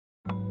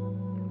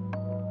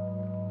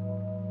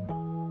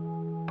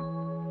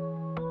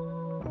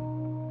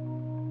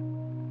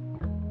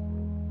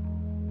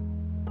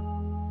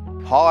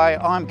Hi,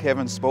 I'm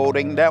Kevin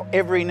Spaulding. Now,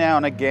 every now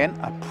and again,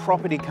 a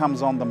property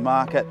comes on the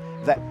market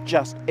that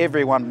just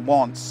everyone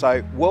wants.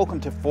 So welcome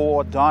to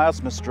 4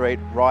 Diosma Street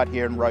right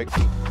here in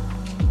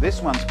Rokeby.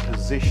 This one's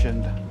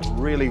positioned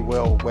really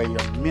well where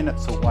you're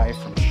minutes away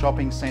from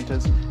shopping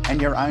centres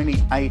and you're only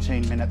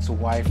 18 minutes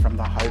away from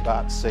the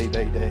Hobart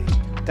CBD.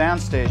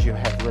 Downstairs you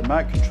have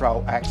remote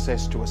control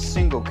access to a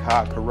single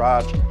car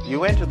garage.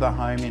 You enter the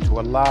home into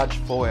a large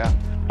foyer.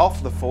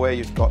 Off the foyer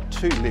you've got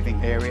 2 living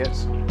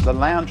areas. The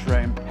lounge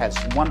room has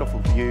wonderful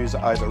views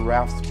over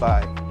Ralph's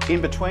Bay.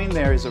 In between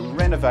there is a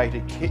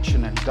renovated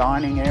kitchen and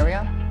dining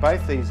area.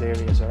 Both these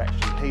areas are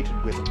actually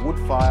heated with a wood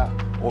fire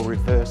or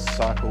reverse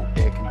cycle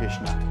air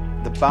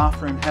conditioner. The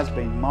bathroom has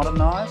been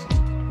modernised.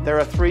 There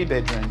are 3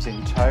 bedrooms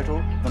in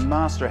total. The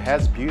master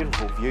has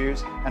beautiful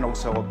views and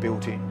also a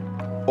built-in.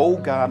 All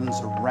gardens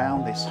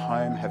around this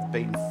home have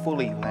been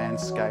fully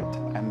landscaped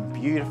and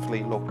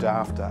beautifully looked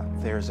after.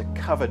 There is a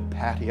covered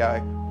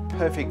patio,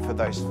 perfect for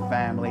those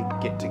family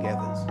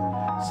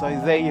get-togethers. So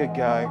there you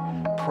go.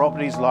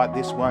 Properties like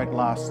this won't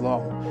last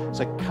long.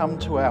 So come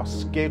to our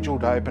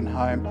scheduled open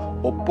home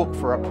or book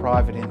for a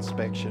private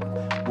inspection.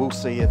 We'll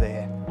see you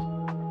there.